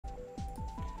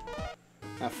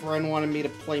A friend wanted me to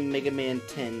play Mega Man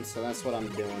 10, so that's what I'm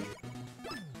doing.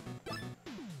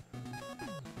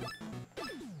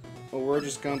 But we're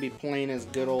just gonna be playing as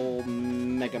good old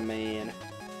Mega Man.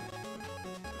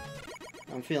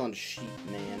 I'm feeling sheep,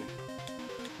 man.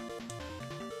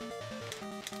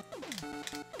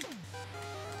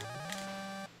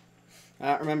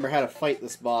 I don't remember how to fight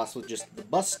this boss with just the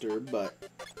Buster, but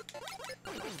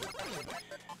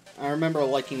I remember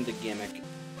liking the gimmick.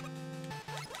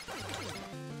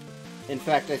 In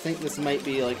fact, I think this might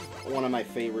be like one of my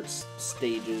favorite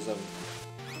stages of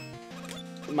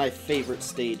my favorite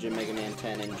stage in Mega Man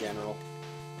 10 in general.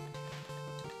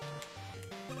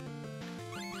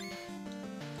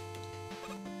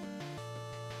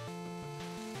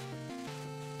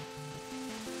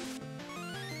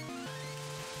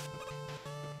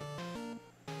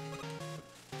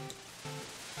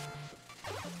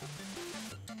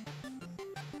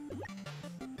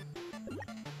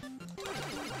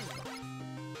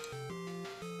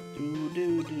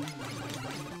 Do.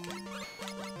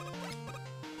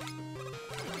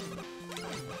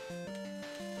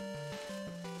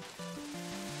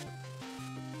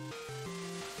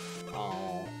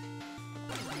 Oh.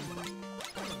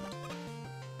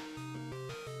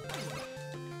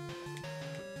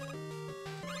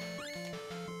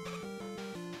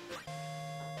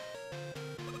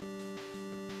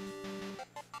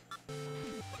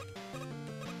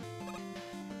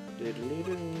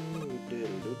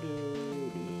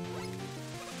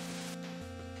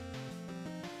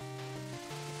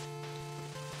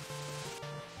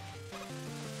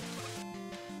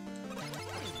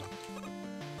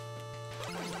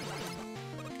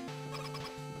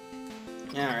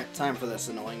 Alright, time for this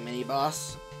annoying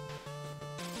mini-boss.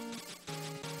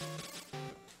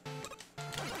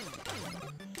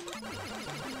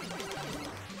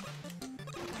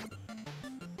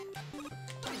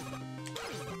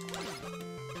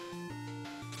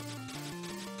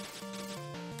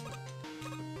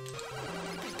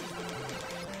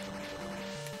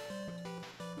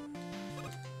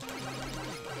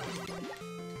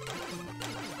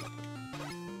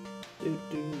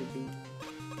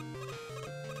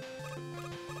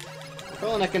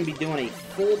 Probably not going to be doing a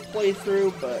full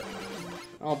playthrough, but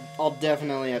I'll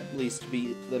definitely at least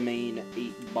beat the main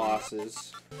 8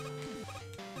 bosses.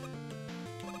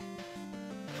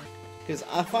 Because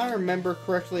if I remember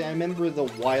correctly, I remember the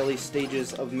Wily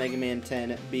stages of Mega Man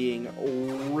 10 being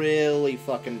really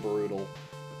fucking brutal.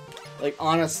 Like,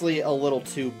 honestly, a little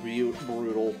too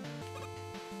brutal.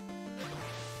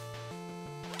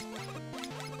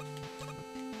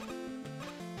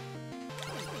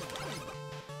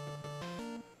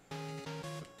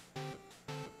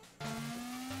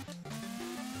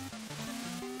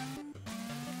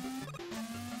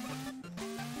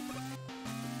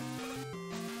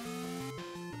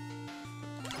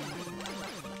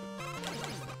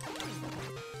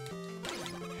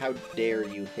 How dare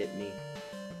you hit me?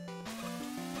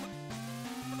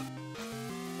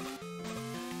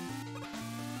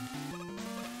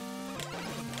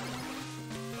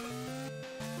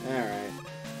 Alright.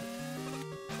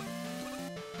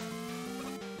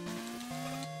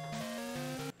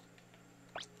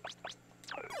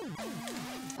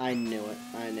 I knew it.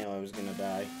 I knew I was gonna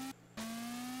die.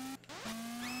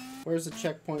 Where's the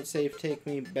checkpoint save take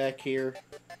me? Back here.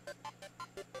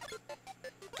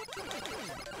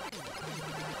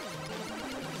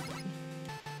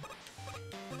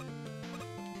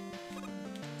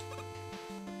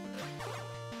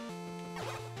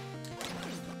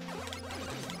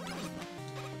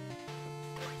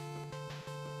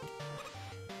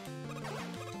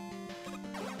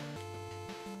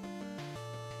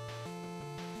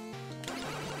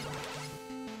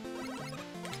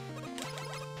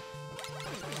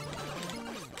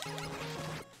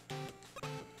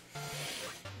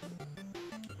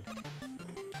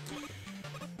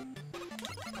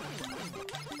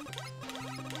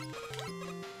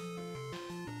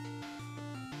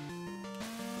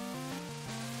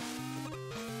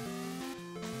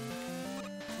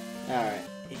 Alright,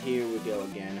 here we go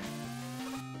again.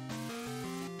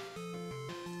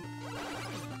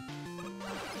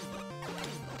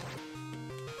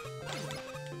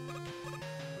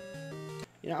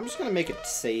 You know, I'm just gonna make it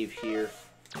save here.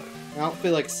 I don't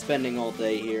feel like spending all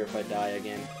day here if I die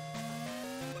again.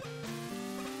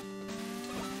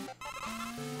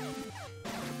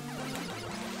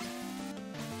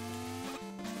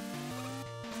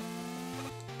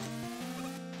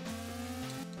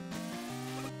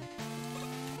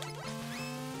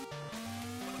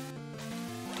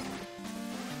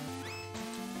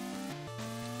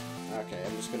 Okay,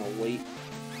 I'm just gonna wait.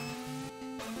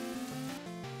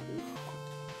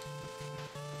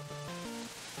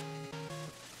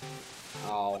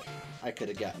 well, I could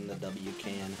have gotten the W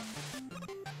can.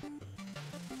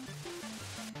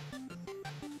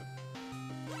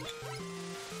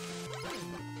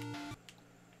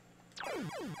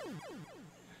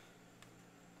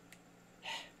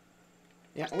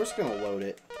 Yeah, we're just gonna load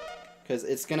it. Because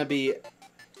it's gonna be...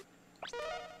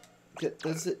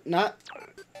 Does it not...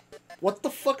 What the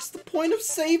fuck's the point of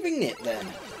saving it, then?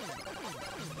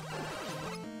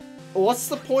 What's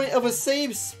the point of a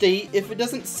save state if it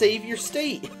doesn't save your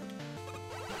state?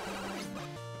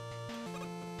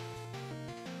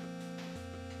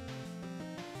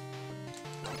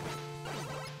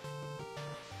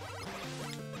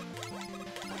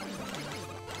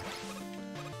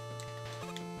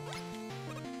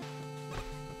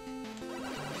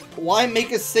 Why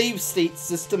make a save state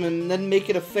system and then make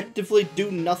it effectively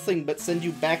do nothing but send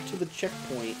you back to the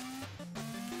checkpoint?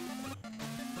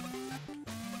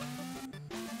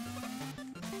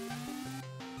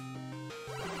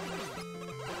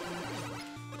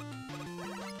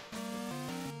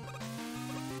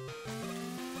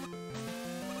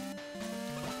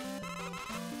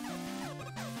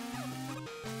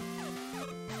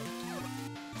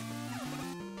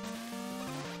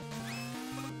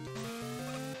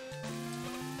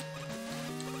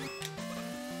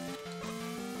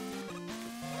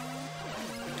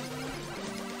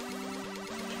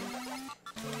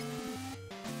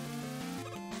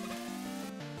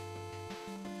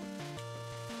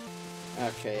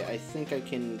 Okay, I think I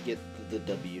can get the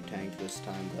W tank this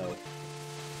time, though.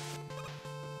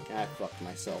 I fucked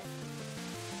myself.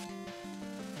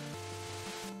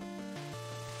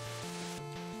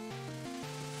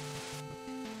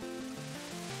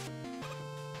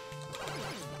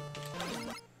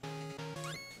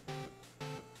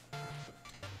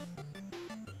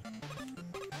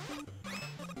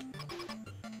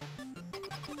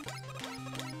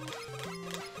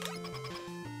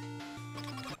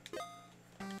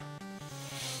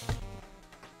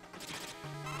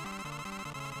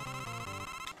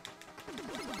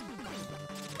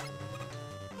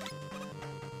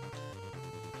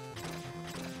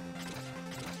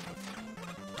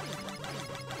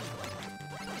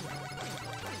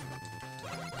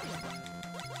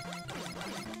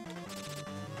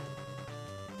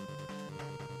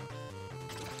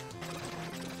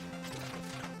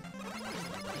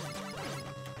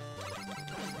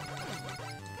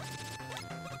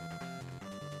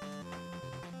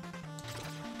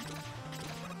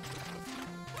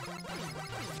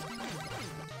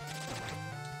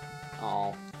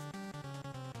 Oh.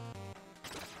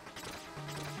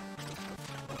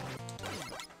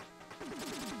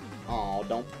 Oh,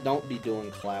 don't be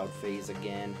doing Cloud Phase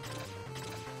again.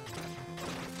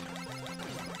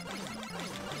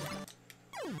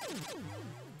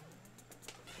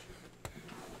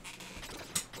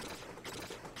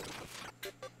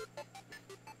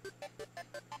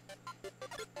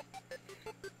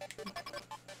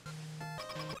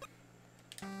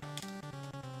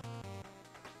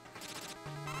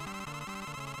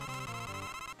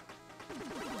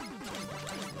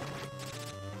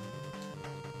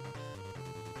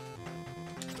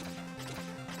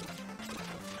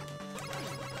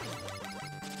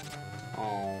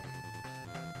 Oh.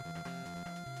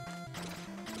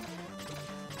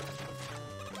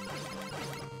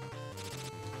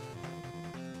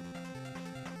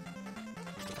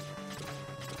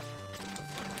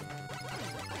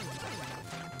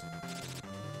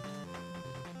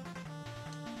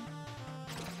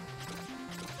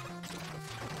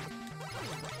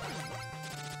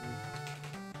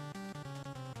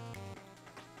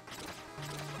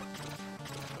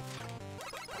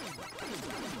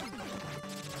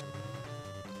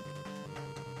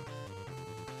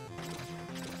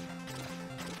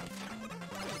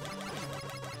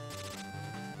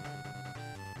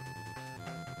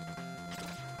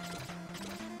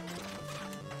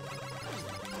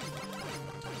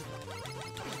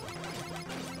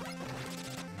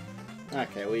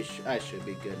 Okay, I should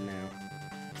be good now.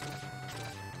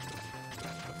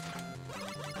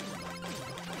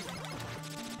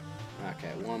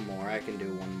 Okay, one more. I can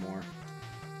do one more.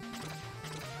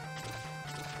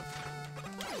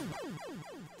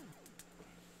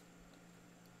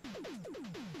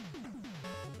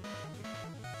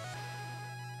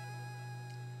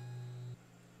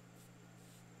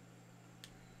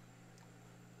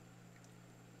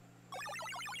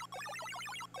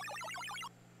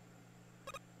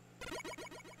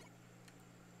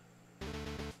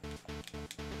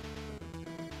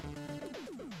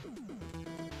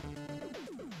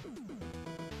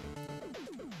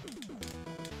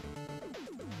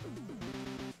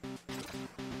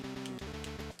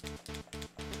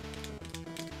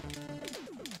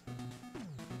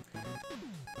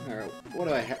 Alright, what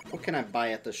do I have? What can I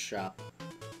buy at the shop?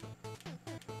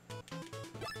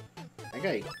 I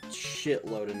got a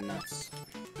shitload of nuts.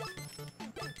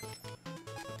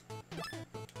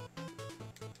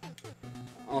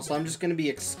 Also, I'm just gonna be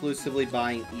exclusively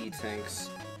buying E-tanks.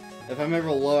 If I'm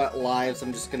ever low at lives,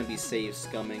 I'm just gonna be save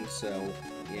scumming, so,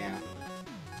 yeah.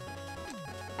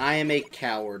 I am a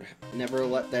coward. Never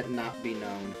let that not be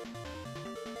known.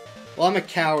 Well, I'm a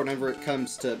coward whenever it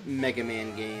comes to Mega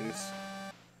Man games.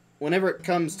 Whenever it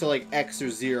comes to, like, X or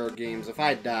Zero games, if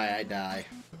I die, I die.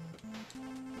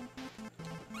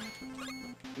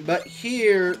 But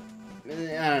here,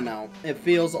 I don't know, it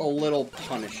feels a little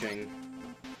punishing.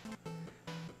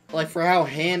 Like, for how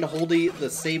hand-holdy the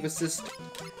save assist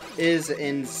is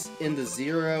in the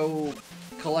Zero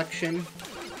collection.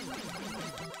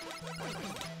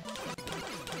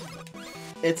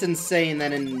 It's insane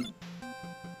that in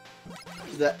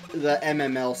the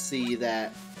MMLC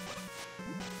that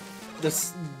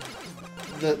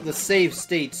the save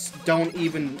states don't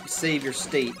even save your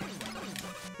state.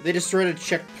 They just run a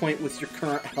checkpoint with your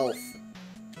current health.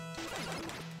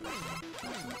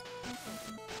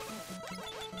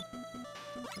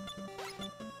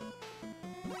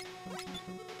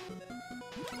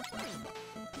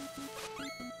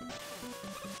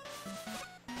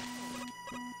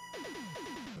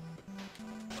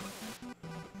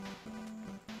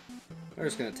 We're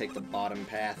just gonna take the bottom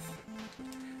path.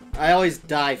 I always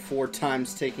die 4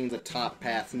 times taking the top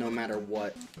path, no matter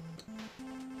what.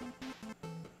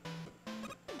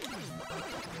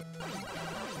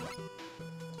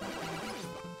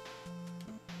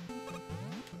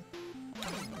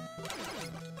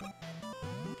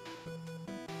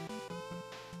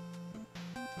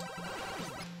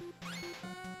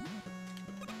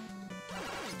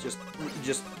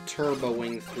 Just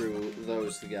turboing through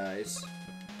those guys.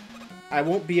 I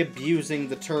won't be abusing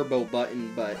the turbo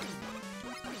button, but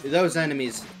those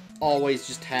enemies always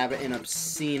just have an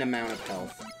obscene amount of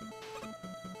health.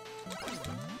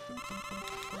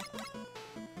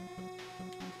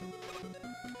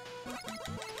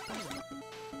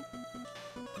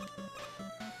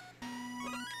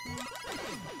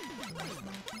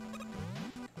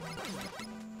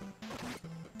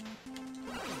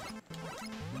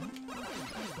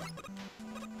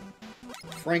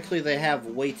 Frankly, they have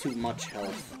way too much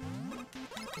health.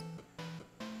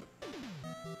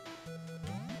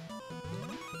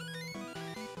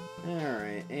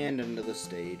 Alright, and into the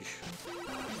stage.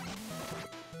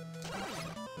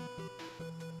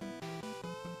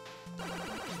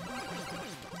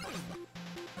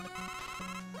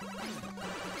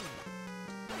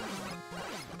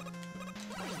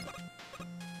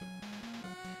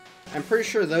 I'm pretty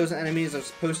sure those enemies are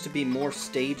supposed to be more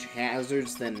stage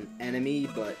hazards than enemy,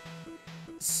 but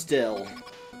still.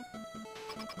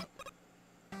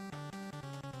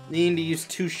 Needing to use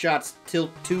 2 shots, two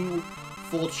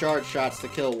full charge shots to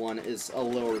kill one is a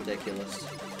little ridiculous.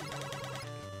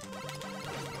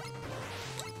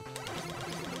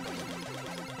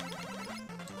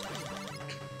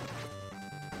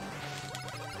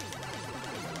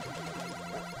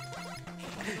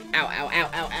 Ow, ow, ow,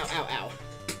 ow, ow, ow, ow.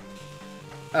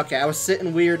 Okay, I was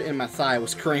sitting weird and my thigh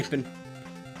was cramping.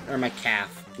 Or my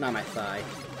calf, not my thigh.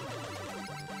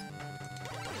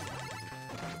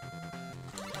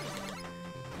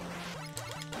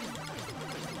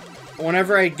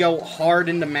 Whenever I go hard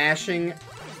into mashing,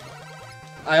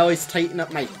 I always tighten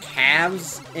up my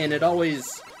calves, and it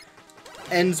always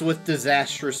ends with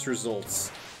disastrous results.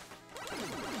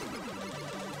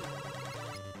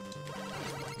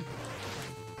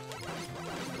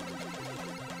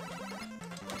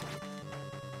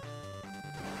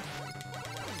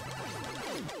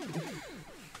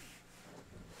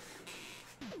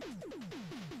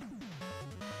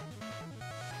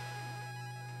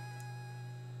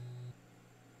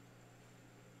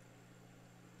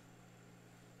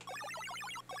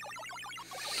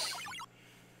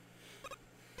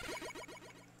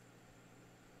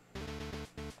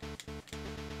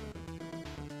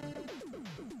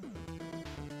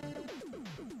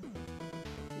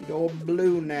 You're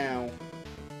blue now.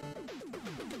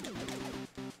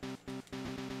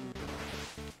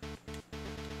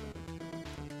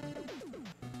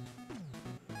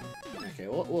 Okay,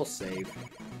 we'll save.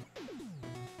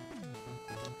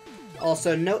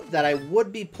 Also, note that I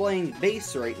would be playing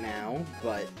bass right now,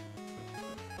 but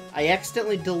I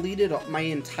accidentally deleted my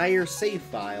entire save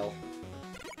file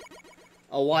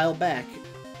a while back.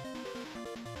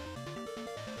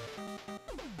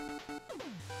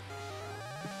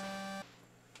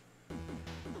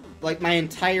 Like, my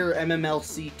entire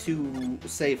MMLC2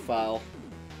 save file.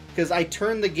 Because I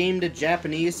turned the game to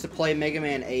Japanese to play Mega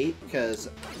Man 8, because,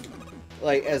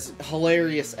 like, as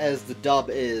hilarious as the dub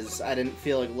is, I didn't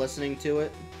feel like listening to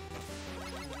it.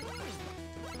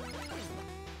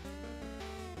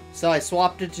 So I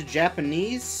swapped it to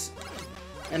Japanese,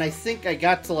 and I think I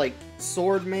got to, like,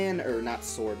 Swordman, or not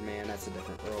Swordman, that's a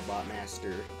different Robot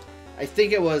Master. I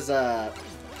think it was, I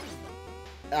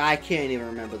can't even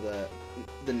remember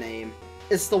the name.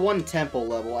 It's the one temple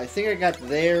level. I think I got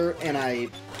there, and I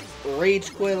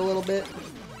rage quit a little bit.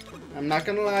 I'm not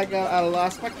gonna lie, I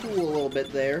lost my cool a little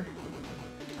bit there.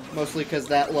 Mostly because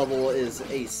that level is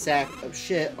a sack of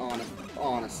shit,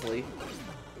 honestly.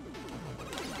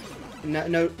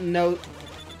 No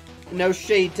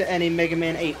shade to any Mega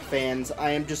Man 8 fans.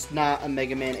 I am just not a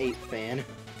Mega Man 8 fan.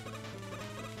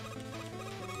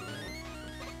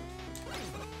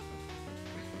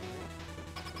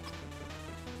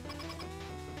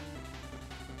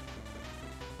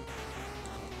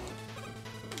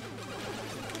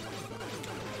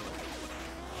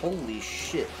 Holy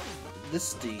shit.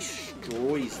 This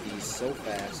destroys these so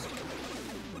fast.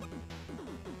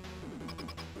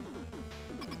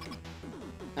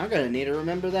 I'm gonna need to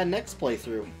remember that next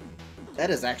playthrough. That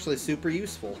is actually super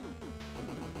useful.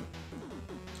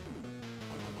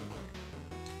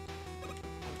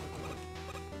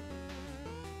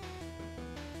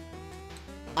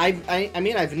 I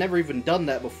mean, I've never even done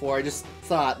that before. I just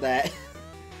thought that...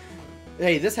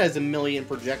 Hey, this has 1,000,000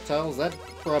 projectiles. That'd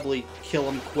probably kill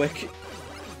him quick.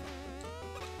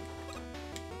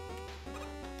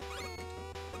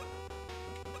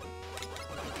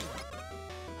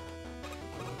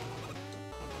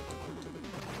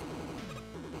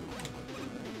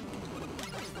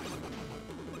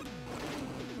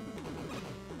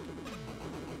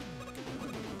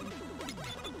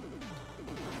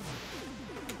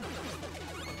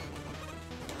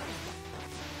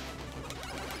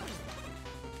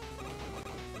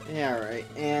 Yeah, alright,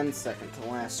 and second to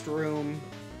last room.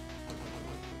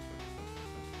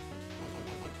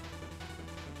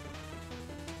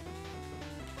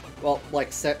 Well,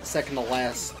 like, second to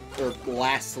last, or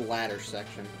last ladder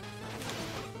section.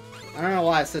 I don't know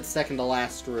why I said second to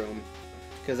last room,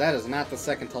 because that is not the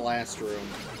second to last room.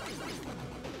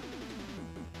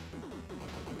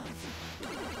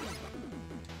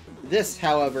 This,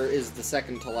 however, is the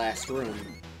second to last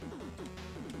room.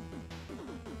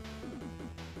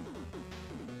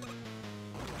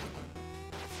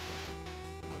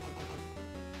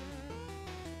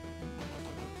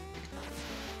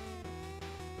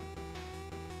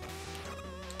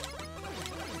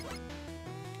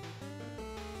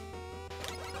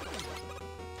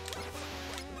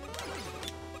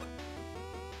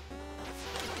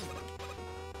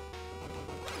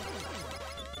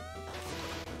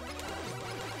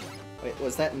 Wait,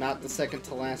 was that not the second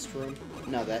to last room?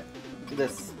 No,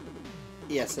 this...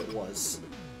 Yes, it was.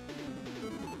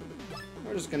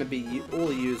 We're just gonna be...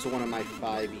 We'll use one of my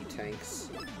 5E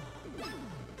tanks.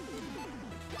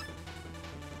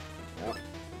 Yep.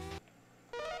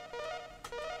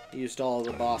 Used all of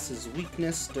the boss's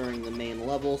weakness during the main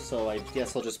level, so I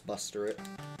guess I'll just buster it.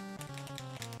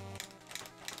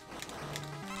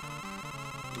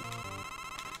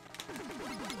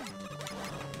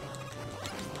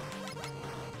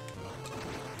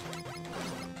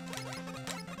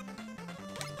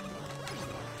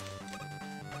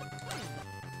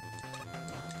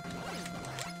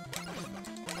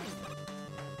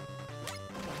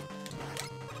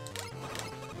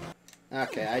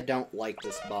 Okay, I don't like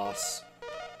this boss.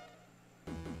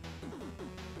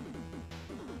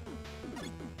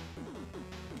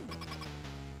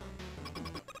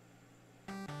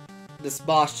 This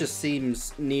boss just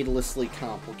seems needlessly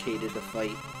complicated to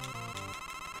fight.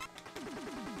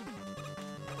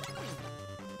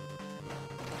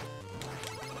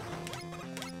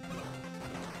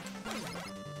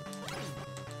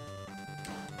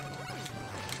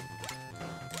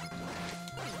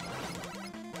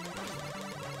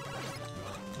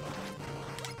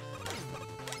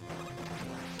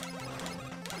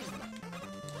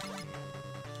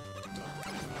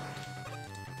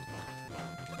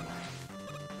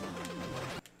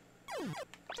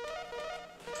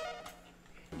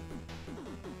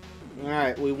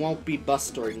 Alright, we won't be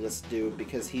bustering this dude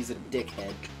because he's a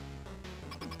dickhead.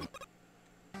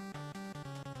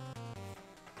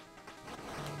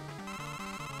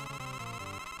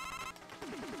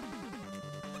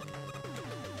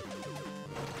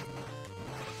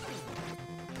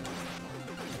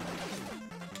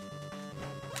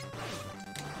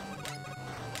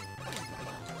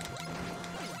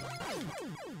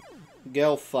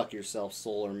 Go fuck yourself,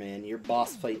 Solar Man. Your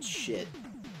boss fight's shit.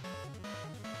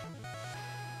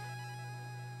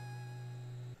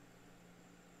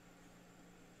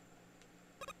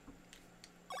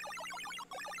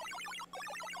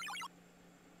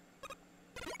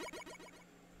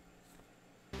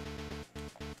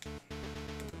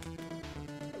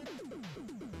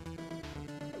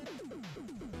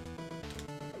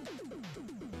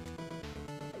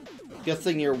 Good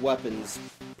thing your weapon's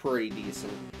pretty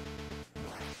decent.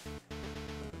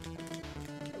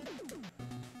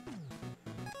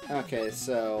 Okay,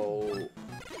 so...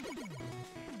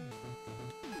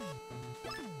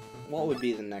 what would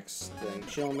be the next thing?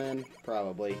 Chillman?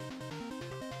 Probably.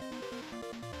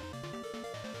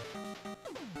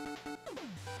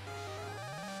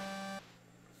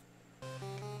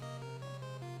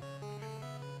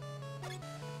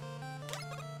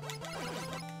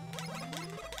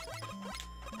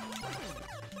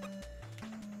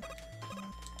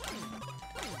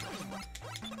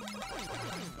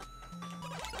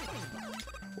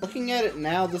 Looking at it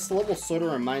now, this level sort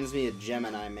of reminds me of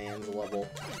Gemini Man's level.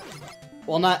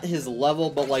 Well, not his level,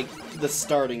 but like the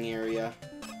starting area.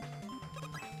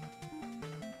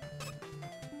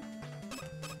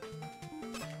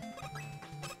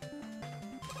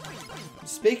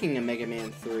 Speaking of Mega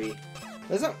Man 3,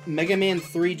 doesn't Mega Man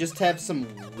 3 just have some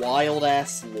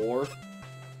wild-ass lore?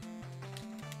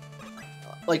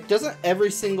 Like, doesn't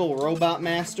every single Robot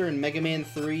Master in Mega Man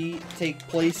 3 take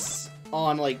place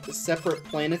on, like, separate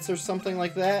planets or something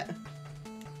like that?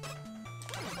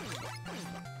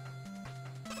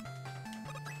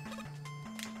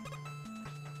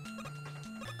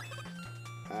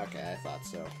 Okay, I thought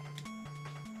so.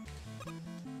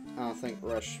 I don't think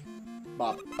Rush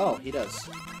Bop... oh, he does.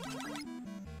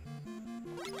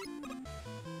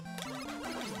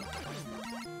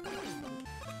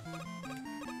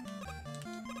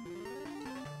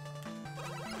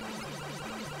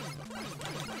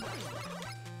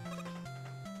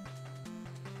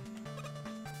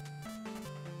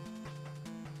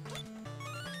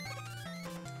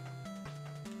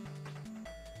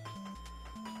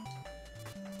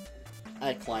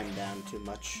 I climbed down too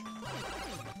much.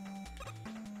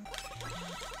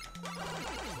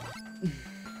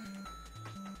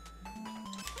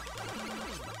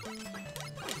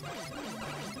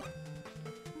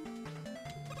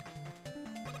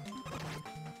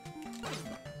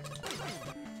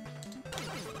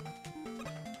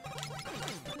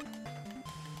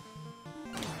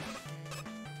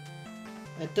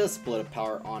 It does split a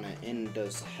power on it and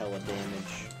does hella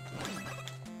damage.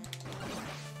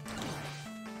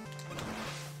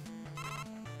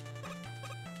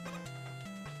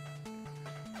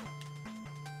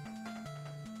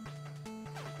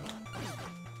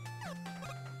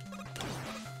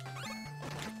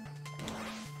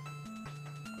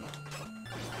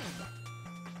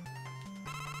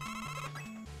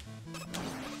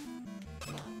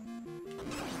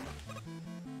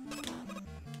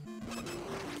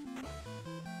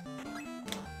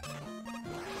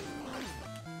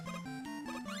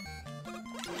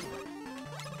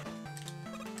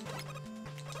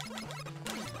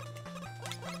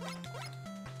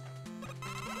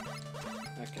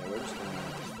 Okay, we're just gonna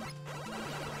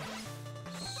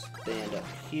stand up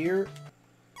here.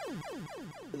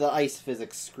 The ice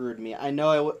physics screwed me. I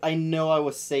know I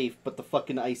was safe, but the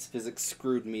fucking ice physics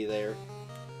screwed me there.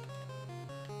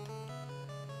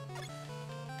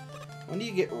 When do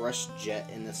you get Rush Jet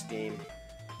in this game?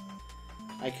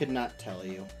 I could not tell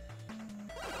you.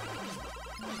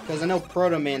 Because I know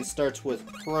Proto Man starts with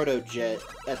Proto Jet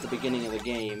at the beginning of the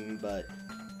game, but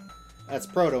that's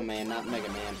Proto Man, not Mega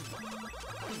Man.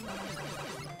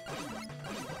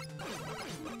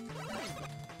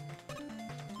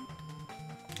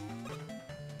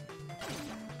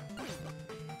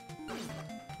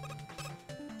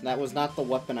 That was not the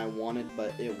weapon I wanted,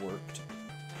 but it worked.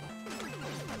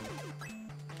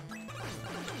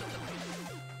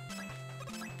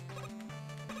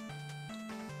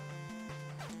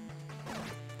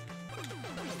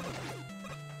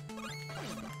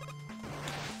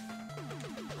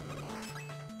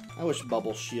 I wish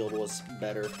Bubble Shield was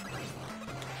better.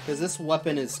 Because this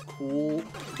weapon is cool,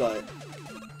 but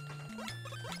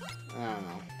I don't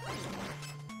know.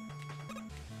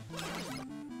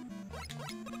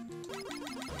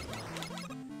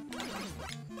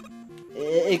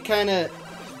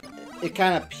 It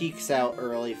kind of peaks out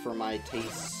early for my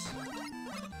tastes.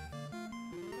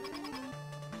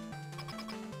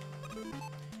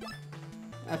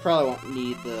 I probably won't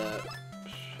need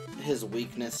his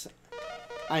weakness.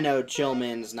 I know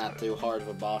Chillman's not too hard of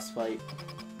a boss fight.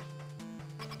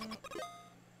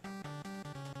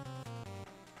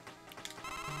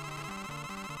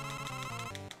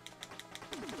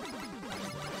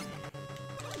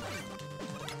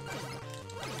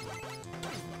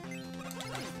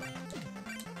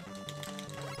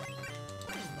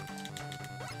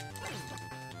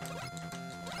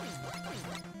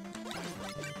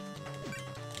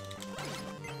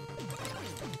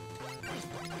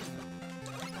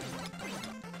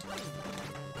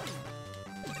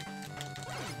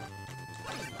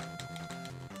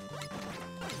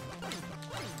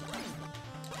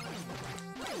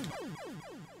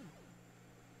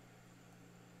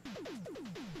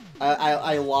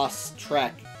 I lost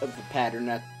track of the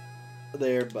pattern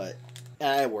there, but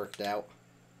it worked out.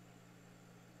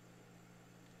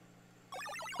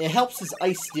 It helps his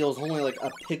ice deals only like a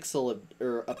pixel of,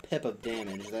 or a pip of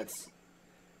damage. That's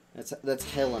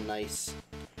hella nice.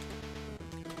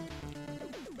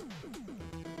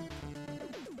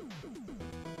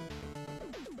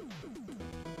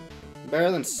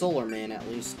 Better than Solar Man, at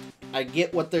least. I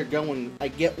get what they're going. I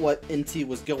get what NT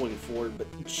was going for, but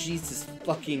Jesus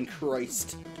fucking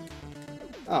Christ.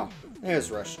 Oh, there's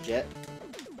Rush Jet.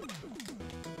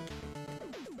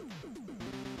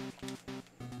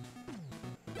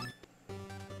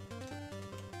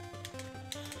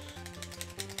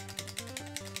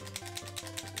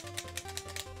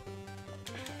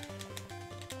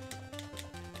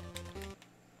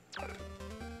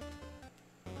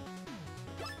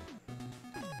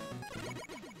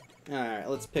 Alright,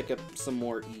 let's pick up some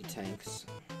more E-tanks.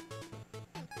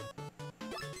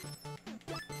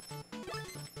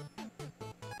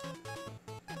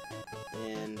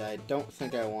 And I don't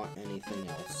think I want anything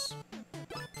else.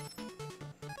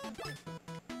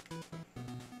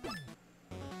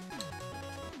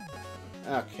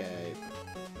 Okay.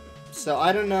 So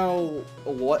I don't know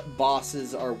what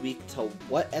bosses are weak to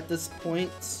what at this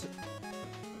point.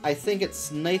 I think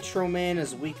it's Nitro Man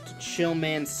is weak to Chill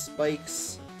Man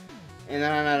spikes. And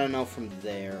then I don't know from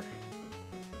there.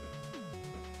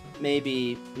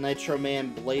 Maybe Nitro Man,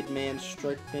 Blade Man,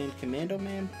 Strike Man, Commando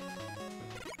Man?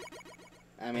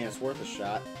 I mean, it's worth a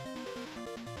shot.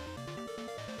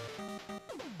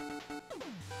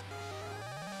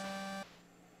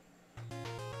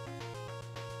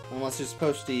 Unless you're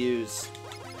supposed to use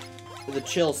the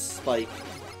Chill Spike,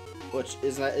 which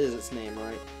is its name,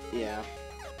 right? Yeah.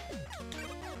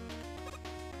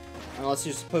 Unless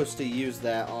you're supposed to use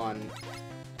that on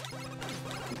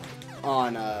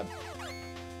I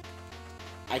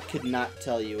could not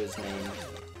tell you his name.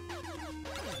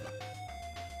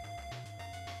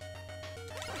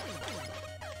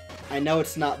 I know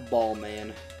it's not Ball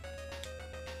Man,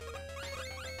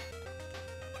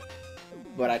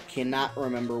 but I cannot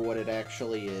remember what it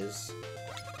actually is.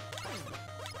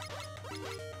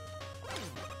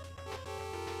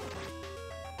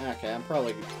 Okay, I'm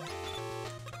probably...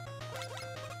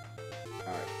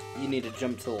 Alright, you need to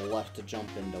jump to the left to jump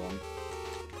into him.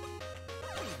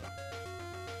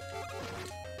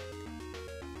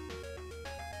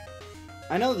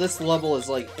 I know this level is,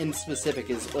 like, in specific,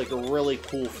 is, like, really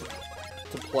cool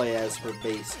to play as for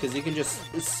base, because you can just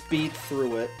speed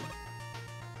through it.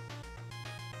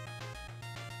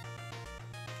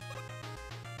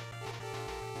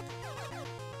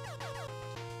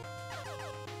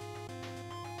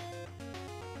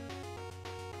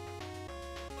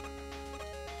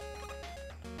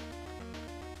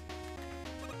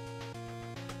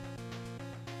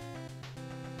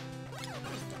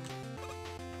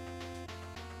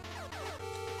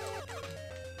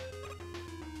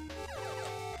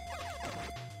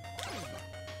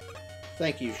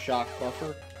 Thank you, Shock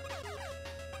Buffer.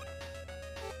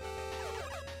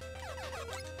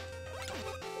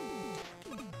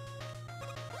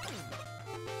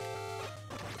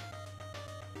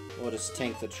 We'll just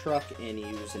tank the truck and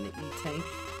use an E-tank.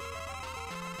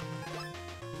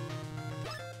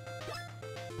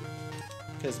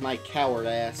 Because my coward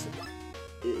ass...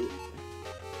 the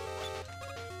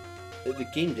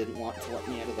game didn't want to let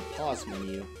me out of the pause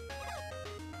menu.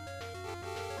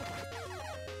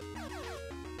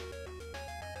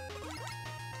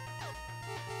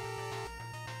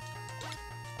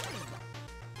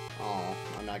 Oh,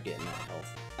 I'm not getting that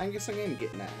health. I guess I am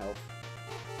getting that health.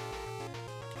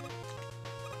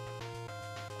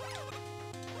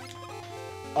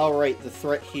 Alright, the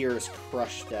threat here is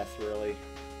Crush Death, really.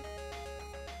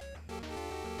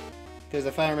 Because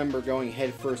if I remember, going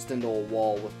headfirst into a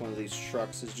wall with one of these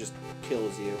trucks is just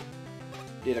kills you.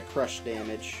 Did a crush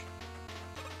damage.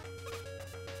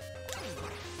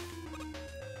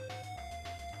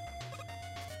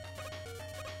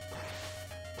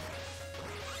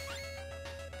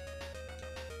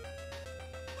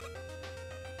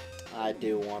 I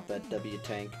do want that W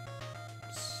tank.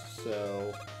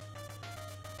 So...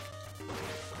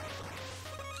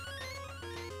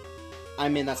 I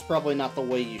mean, that's probably not the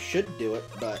way you should do it,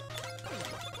 but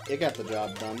it got the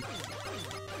job done.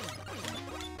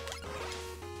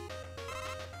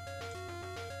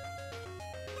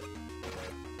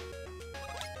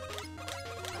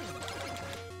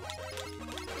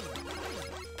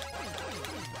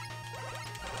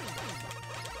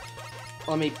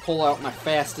 Let me pull out my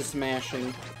fastest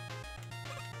mashing.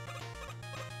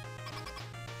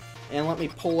 And let me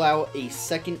pull out a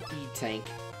second E-tank.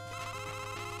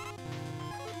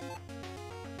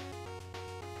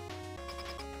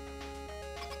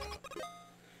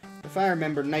 If I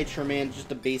remember, Nitro Man's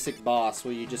just a basic boss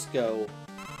where you just go,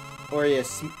 where you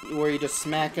just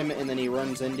smack him and then he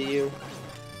runs into you,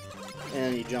 and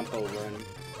then you jump over him.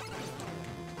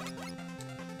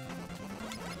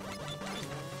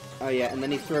 Oh yeah, and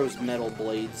then he throws metal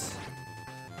blades.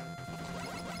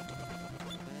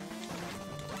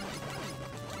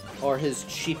 Or his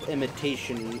cheap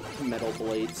imitation metal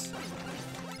blades.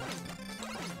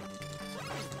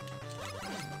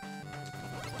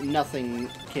 Nothing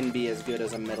can be as good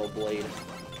as a metal blade.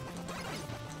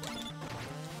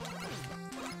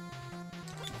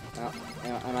 Oh,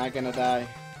 am I gonna die?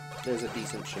 There's a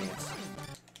decent chance.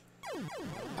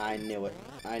 I knew it.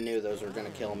 I knew those were gonna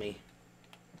kill me.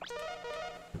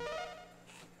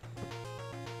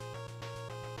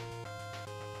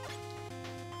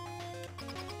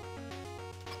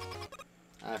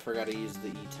 I forgot to use the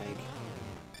E-Tank.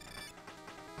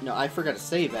 No, I forgot to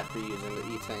save after using the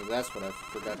E-Tank. That's what I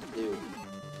forgot to do.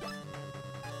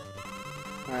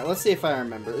 Alright, let's see if I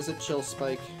remember. Is it Chill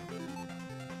Spike?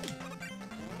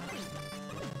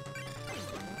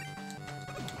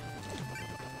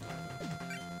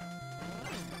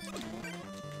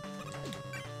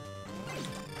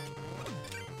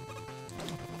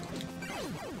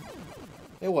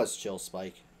 It was Chill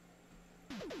Spike.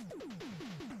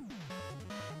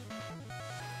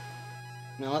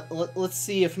 Now, let's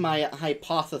see if my I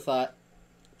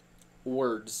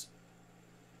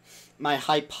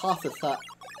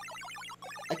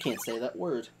can't say that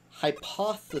word.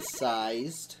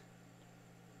 Hypothesized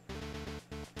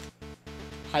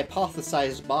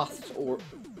boss, or...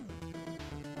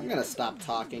 I'm gonna stop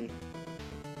talking.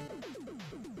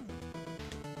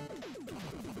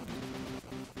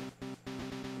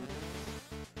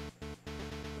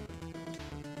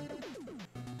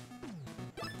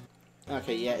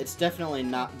 Okay, yeah, it's definitely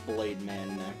not Blade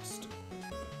Man next.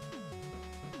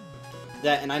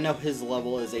 That, and I know his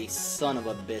level is a son of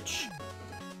a bitch.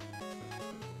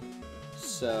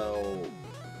 So...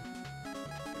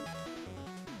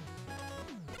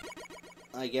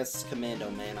 I guess Commando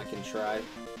Man I can try.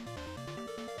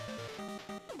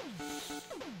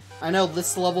 I know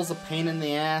this level's a pain in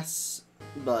the ass,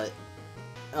 but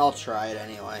I'll try it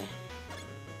anyway.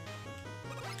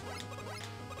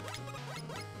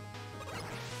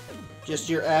 Just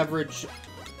your average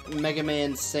Mega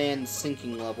Man sand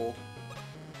sinking level.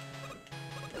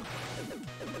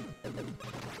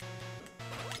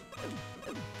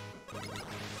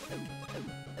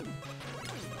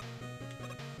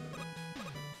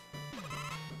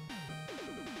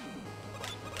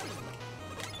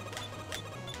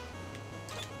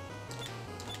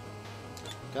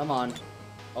 Come on,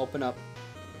 open up.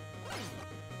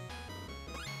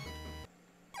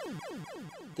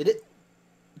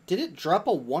 Did it drop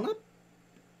a 1-up?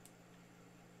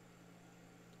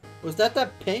 Was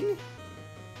that ping?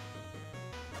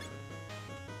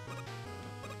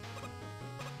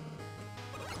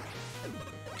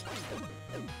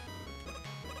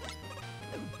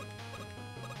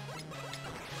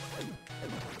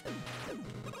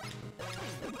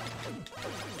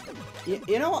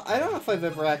 You know, I don't know if I've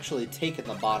ever actually taken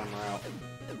the bottom route.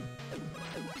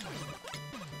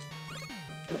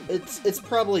 It's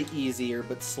probably easier,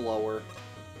 but slower.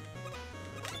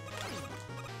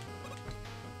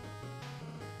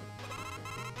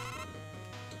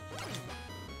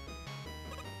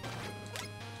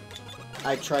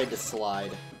 I tried to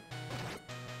slide.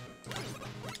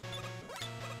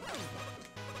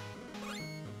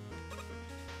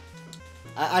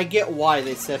 I get why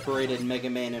they separated Mega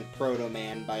Man and Proto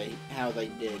Man by how they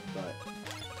did, but...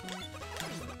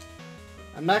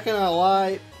 I'm not gonna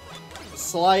lie,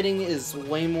 sliding is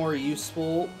way more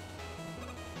useful.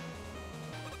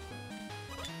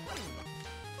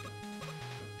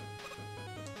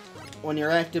 When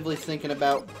you're actively thinking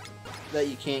about that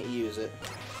you can't use it.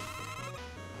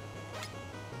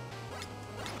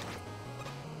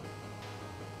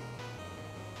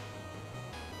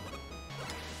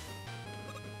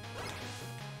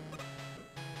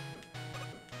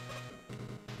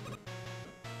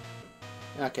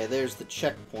 Okay, there's the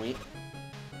checkpoint.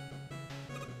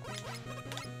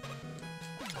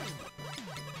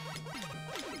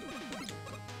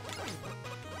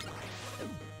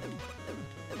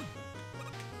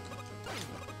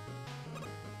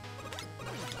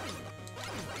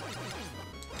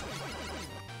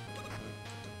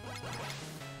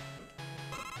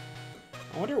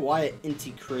 I wonder why at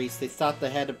Inti Crease they thought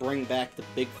they had to bring back the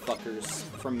big fuckers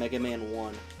from Mega Man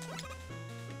 1.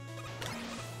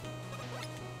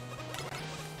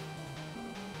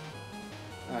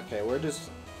 Okay, where does...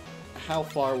 How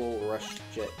far will Rush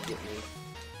Jet get me?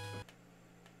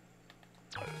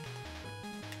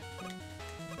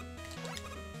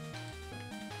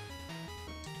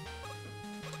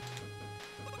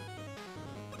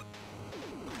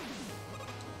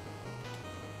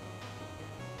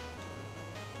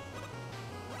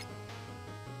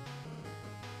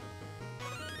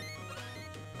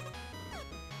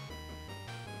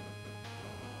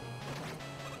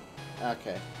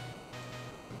 Okay.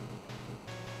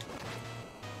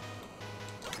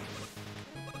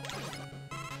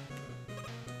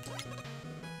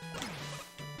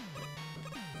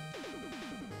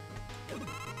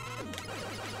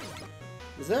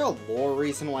 Is there a lore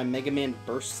reason why Mega Man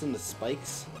bursts into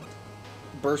spikes?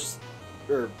 Bursts,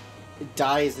 or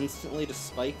dies instantly to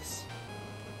spikes?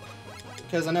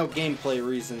 Because I know gameplay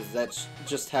reasons, that's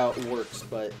just how it works,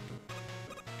 but...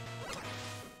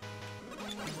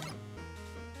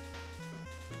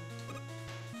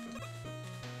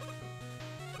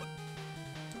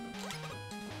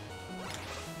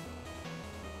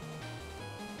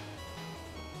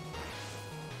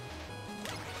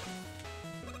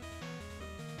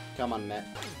 Come on, Matt.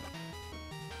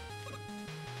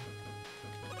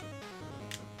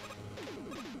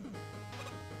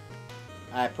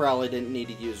 I probably didn't need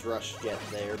to use Rush Jet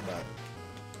there,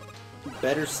 but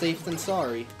better safe than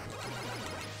sorry.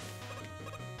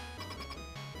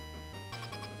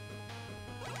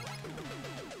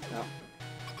 Oh.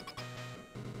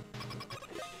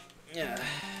 Yeah.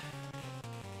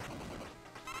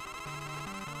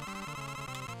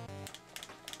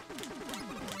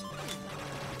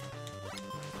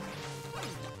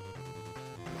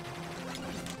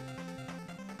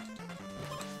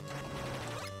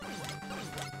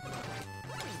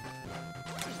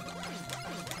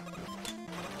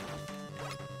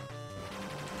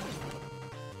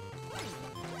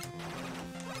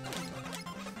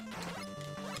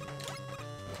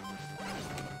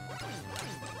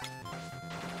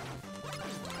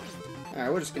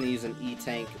 Alright, we're just gonna use an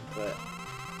E-Tank, but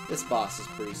this boss is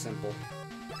pretty simple.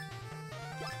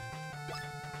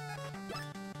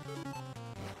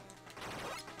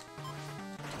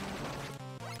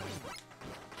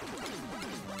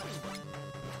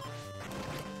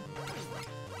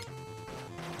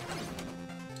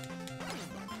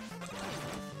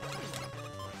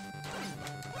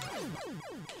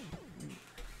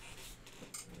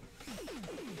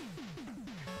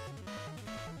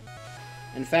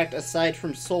 In fact, aside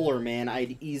from Solar Man,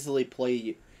 I'd easily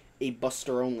play a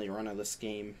Buster-only run of this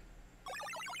game.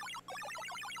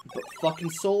 But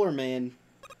fucking Solar Man...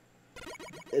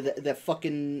 That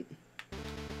fucking...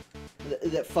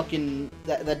 That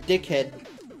dickhead...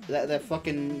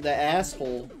 That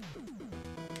asshole...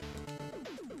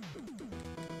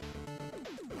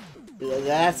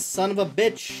 That son of a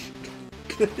bitch!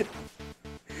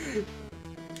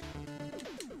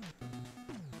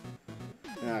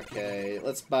 Okay,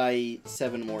 let's buy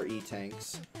 7 more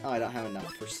E-Tanks. Oh, I don't have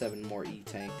enough for 7 more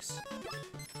E-Tanks.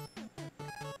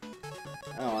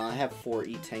 Oh, I have 4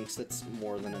 E-Tanks, that's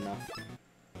more than enough.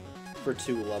 For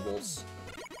 2 levels.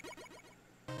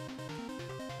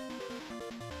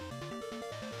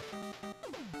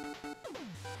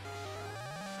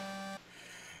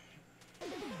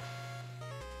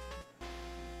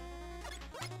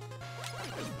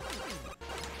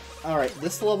 Alright,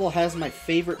 this level has my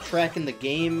favorite track in the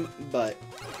game, but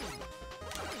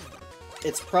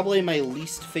it's probably my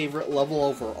least favorite level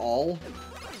overall.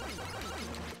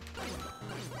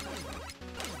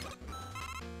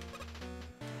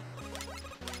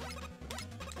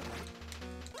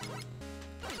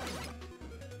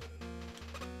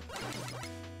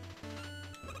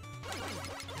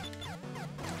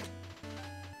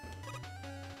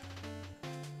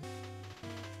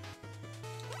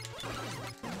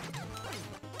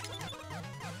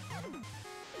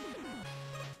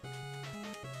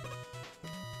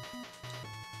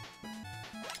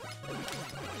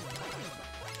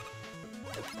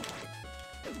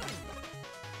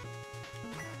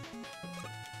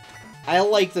 I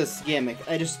like this gimmick,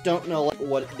 I just don't know like,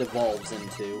 what it devolves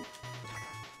into.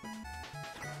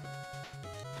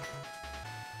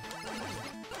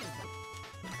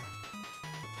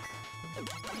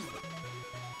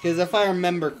 Because if I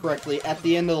remember correctly, at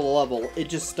the end of the level, it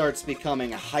just starts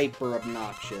becoming hyper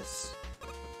obnoxious.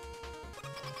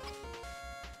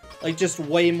 Like, just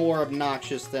way more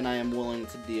obnoxious than I am willing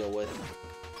to deal with.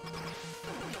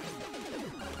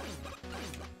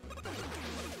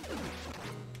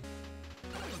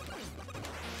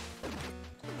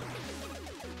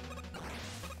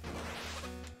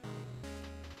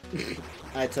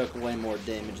 I took way more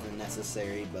damage than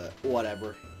necessary, but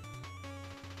whatever.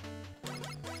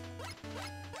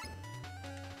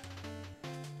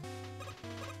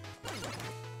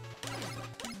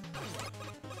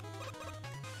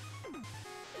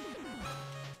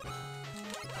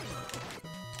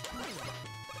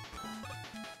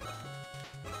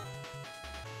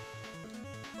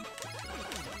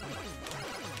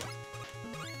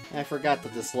 I forgot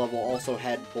that this level also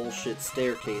had bullshit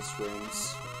staircase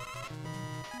rooms.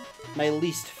 My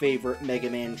least favorite Mega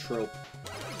Man trope.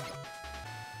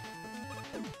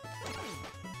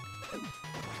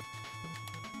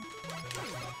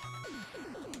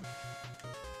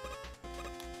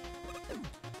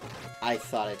 I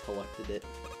thought I collected it.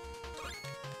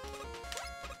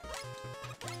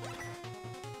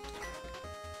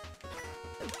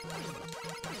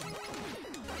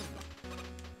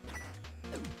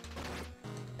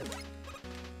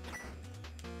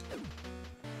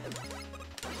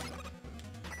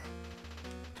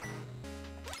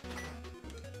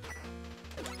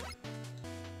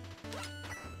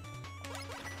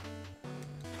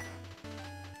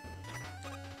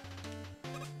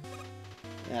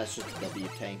 Yeah, it's just a W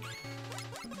tank.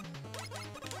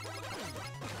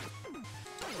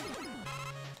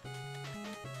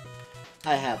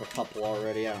 I have a couple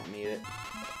already, I don't need it.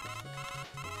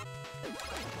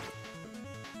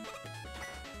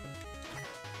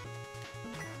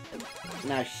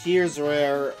 Now here's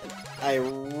where I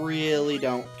really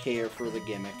don't care for the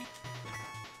gimmick.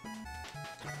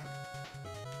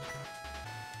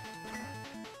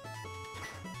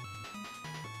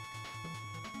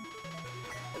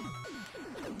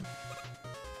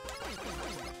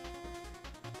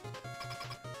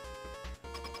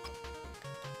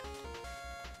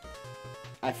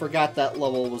 I forgot that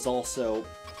level was also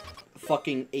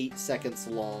fucking 8 seconds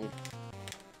long.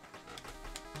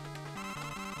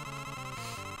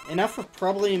 And now for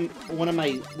probably one of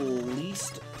my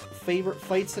least favorite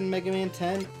fights in Mega Man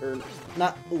 10, or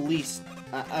not least.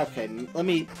 Okay, let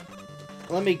me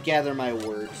gather my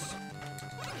words.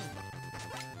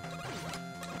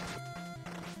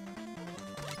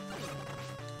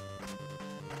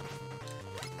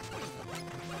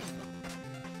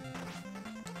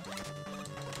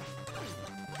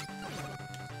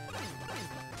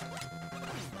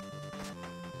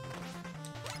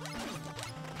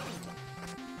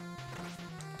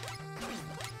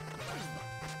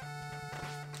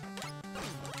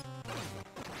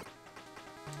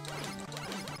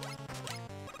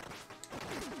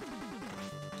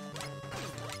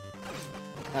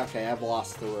 Okay, I've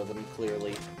lost the rhythm,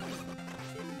 clearly.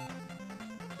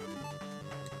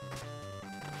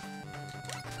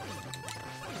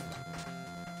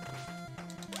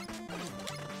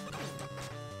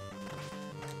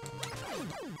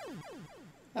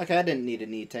 Okay, I didn't need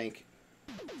an E-tank.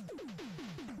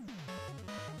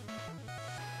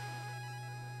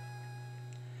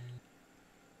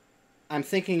 I'm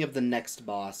thinking of the next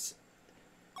boss.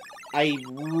 I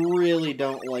really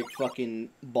don't like fucking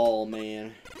Ball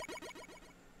Man.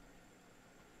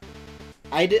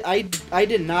 I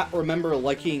did not remember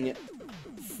liking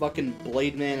fucking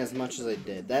Blade Man as much as I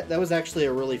did. That was actually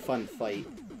a really fun fight.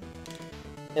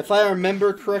 If I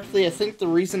remember correctly, I think the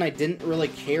reason I didn't really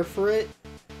care for it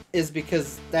is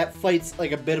because that fight's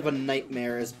like a bit of a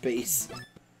nightmare as base.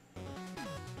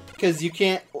 Because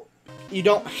you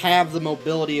don't have the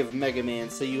mobility of Mega Man,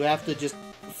 so you have to just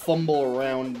fumble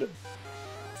around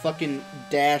fucking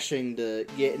dashing to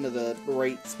get into the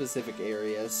right specific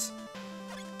areas.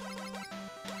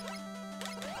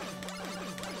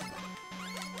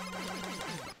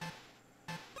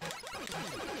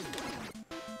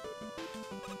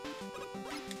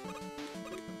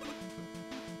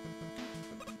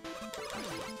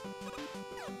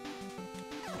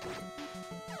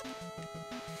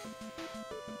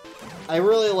 I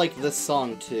really like this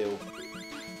song too,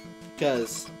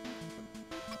 because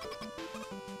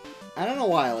I don't know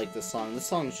why I like this song. This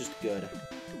song's just good.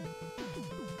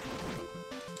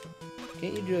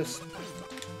 Can't you just...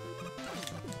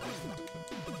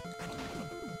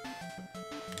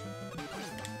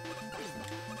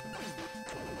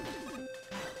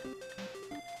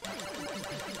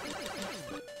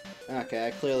 Okay,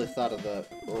 I clearly thought of the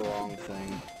wrong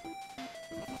thing.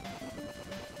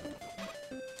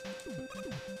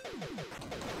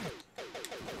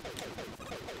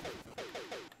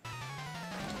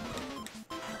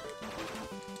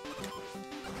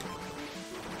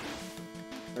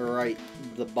 Right,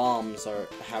 the bombs are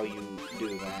how you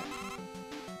do that.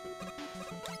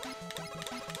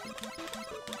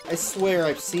 I swear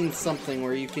I've seen something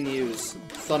where you can use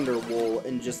Thunder Wool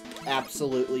and just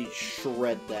absolutely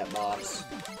shred that boss.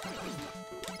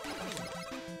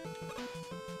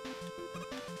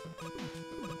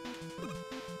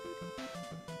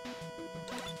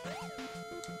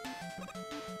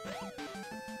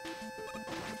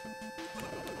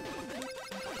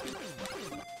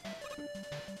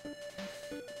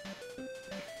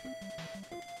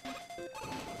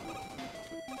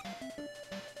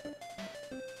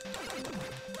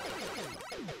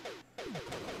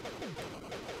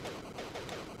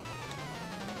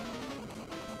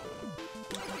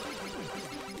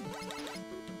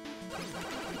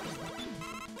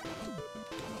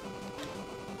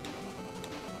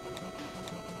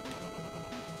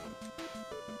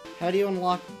 How do you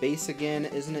unlock base again?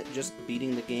 Isn't it just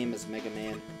beating the game as Mega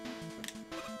Man?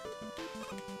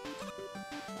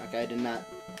 Okay, I did not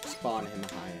spawn him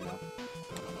high enough.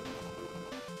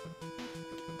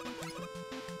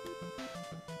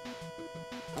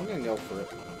 I'm gonna go for it.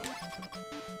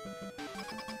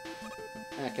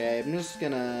 Okay, I'm just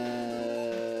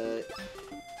gonna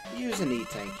use an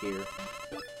E-Tank here.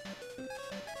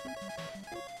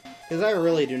 Because I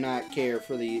really do not care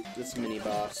for this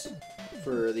mini-boss.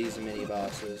 For these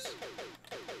mini-bosses.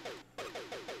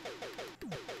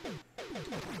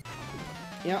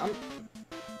 Yeah,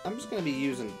 I'm just gonna be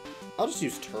using... I'll just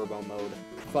use turbo mode.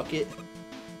 Fuck it.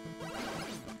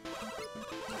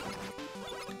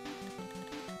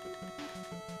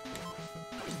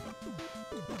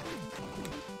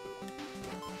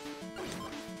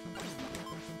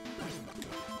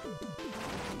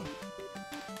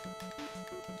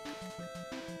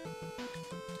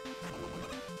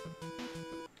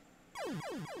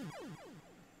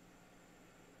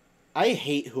 I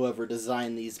hate whoever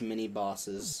designed these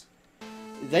mini-bosses.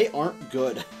 They aren't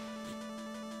good.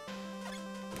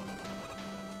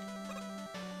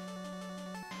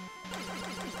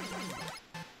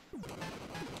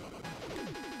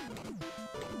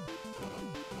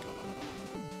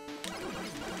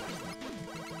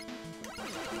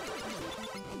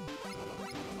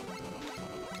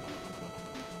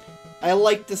 I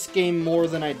like this game more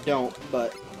than I don't,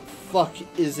 but fuck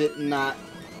is it not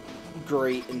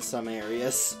great in some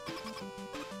areas.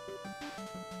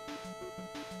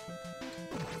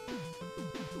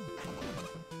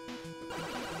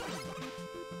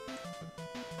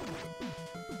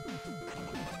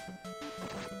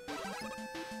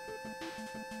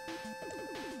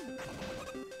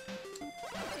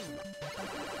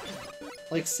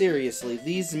 Like, seriously,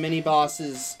 these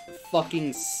mini-bosses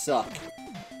fucking suck.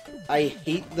 I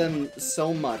hate them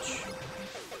so much.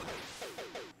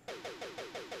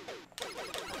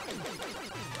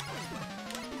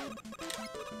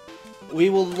 We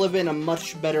will live in a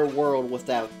much better world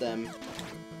without them.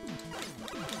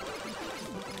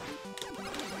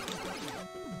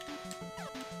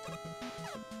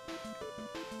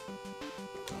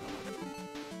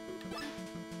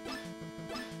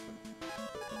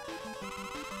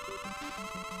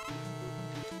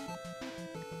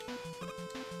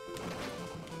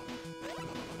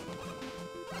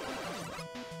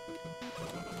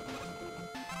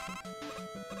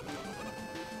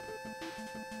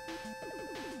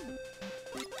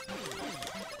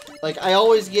 Like, I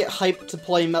always get hyped to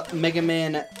play Mega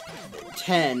Man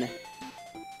 10,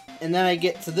 and then I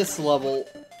get to this level,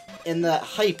 and the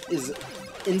hype is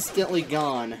instantly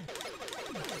gone.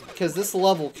 Because this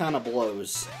level kind of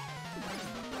blows.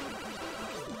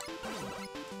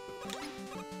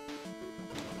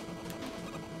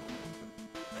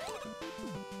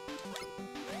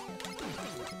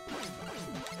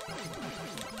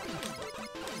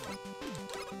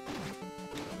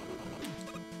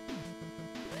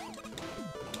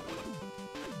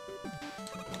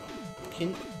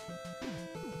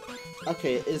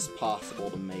 Okay, it is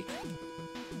possible to make.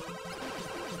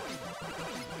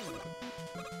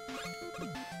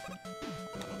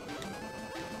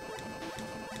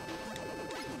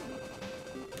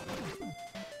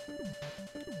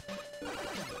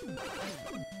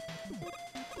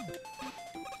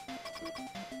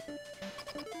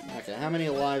 Okay, how many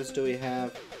lives do we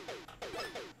have?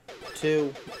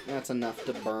 2. That's enough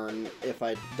to burn if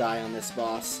I die on this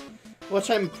boss. Which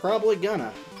I'm probably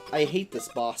gonna. I hate this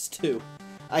boss, too.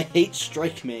 I hate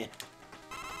Strike Man.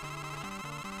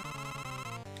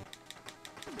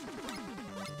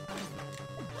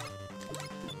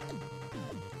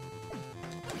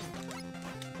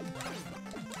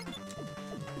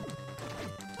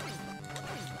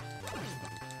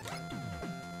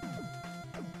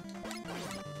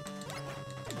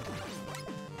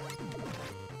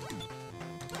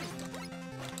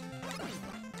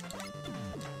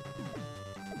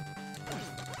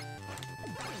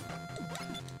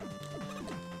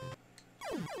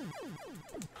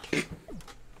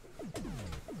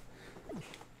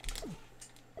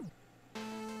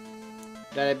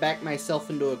 Did I back myself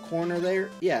into a corner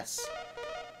there? Yes.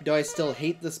 Do I still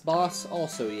hate this boss?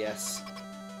 Also yes.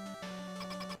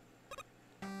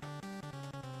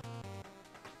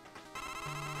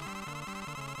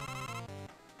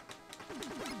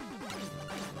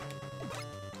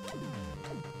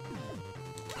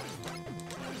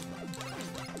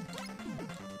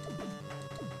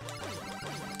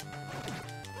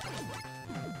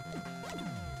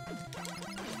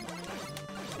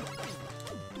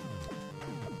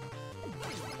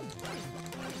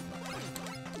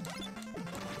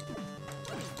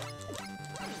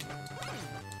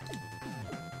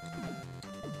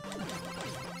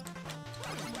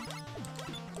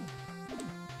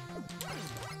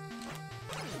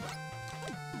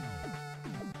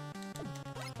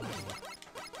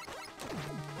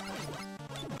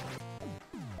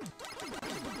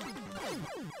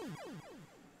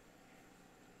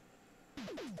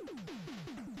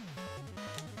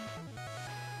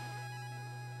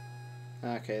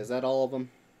 Okay, is that all of them?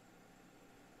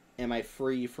 Am I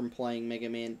free from playing Mega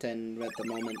Man 10 at the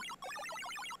moment?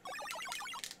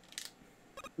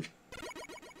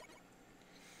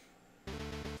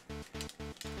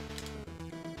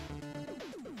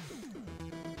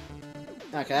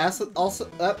 Okay, that's also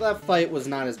that fight was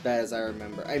not as bad as I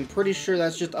remember. I'm pretty sure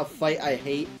that's just a fight I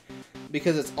hate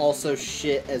because it's also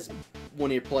shit as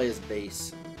when you play as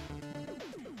bass.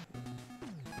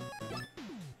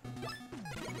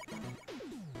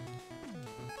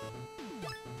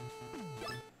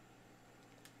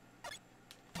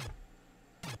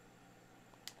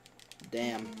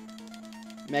 Damn.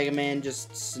 Mega Man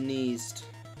just sneezed.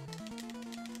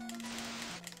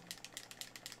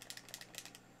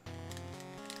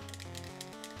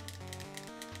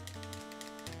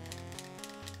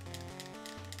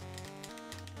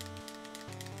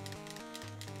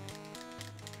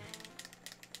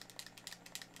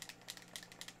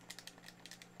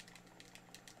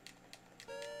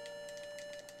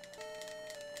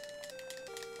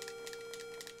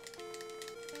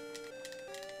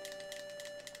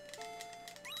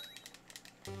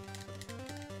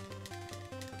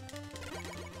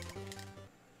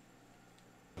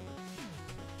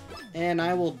 And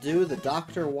I will do the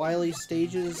Dr. Wily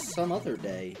stages some other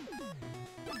day.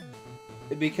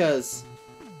 Because,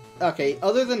 okay,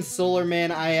 other than Solar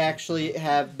Man, I actually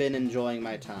have been enjoying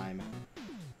my time.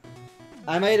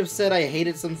 I might have said I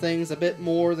hated some things a bit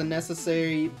more than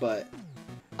necessary, but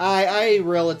I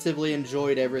relatively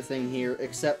enjoyed everything here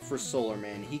except for Solar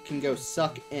Man. He can go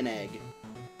suck an egg.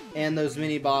 And those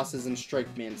mini-bosses in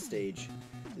Strike Man stage.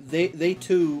 They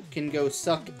too can go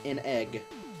suck an egg.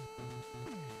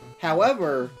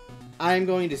 However, I'm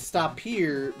going to stop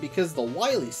here because the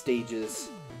Wily stages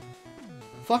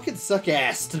fucking suck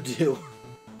ass to do.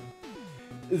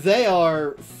 They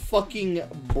are fucking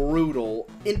brutal.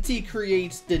 Inti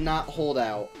Creates did not hold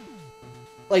out.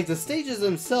 Like, the stages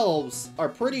themselves are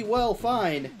pretty well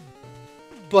fine,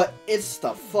 but it's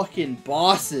the fucking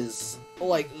bosses.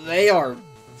 Like, they are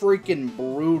freaking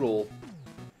brutal.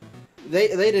 They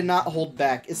did not hold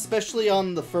back, especially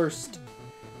on the first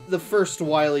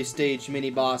Wily stage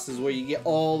mini-bosses, where you get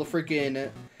all the freaking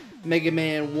Mega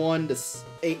Man 1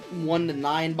 to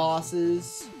 9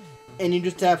 bosses, and you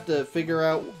just have to figure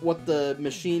out what the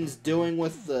machine's doing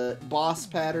with the boss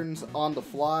patterns on the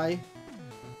fly.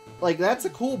 Like, that's a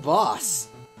cool boss.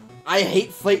 I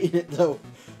hate fighting it, though,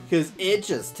 because it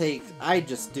just takes... I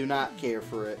just do not care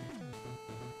for it.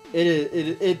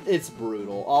 It's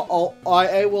brutal.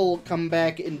 I will come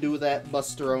back and do that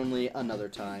Buster only another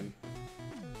time.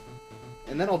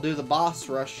 And then I'll do the boss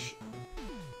rush.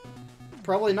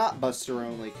 Probably not Buster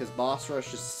only, because boss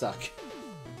rushes suck.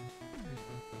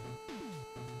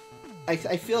 I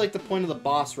feel like the point of the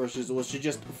boss rushes was to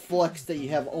just flex that you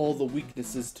have all the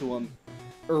weaknesses to them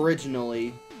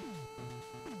originally.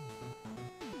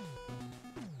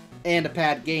 And a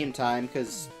pad game time,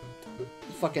 because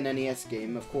fucking NES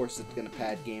game, of course it's gonna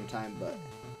pad game time, but...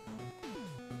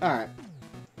 Alright.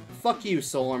 Fuck you,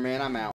 Solar Man, I'm out.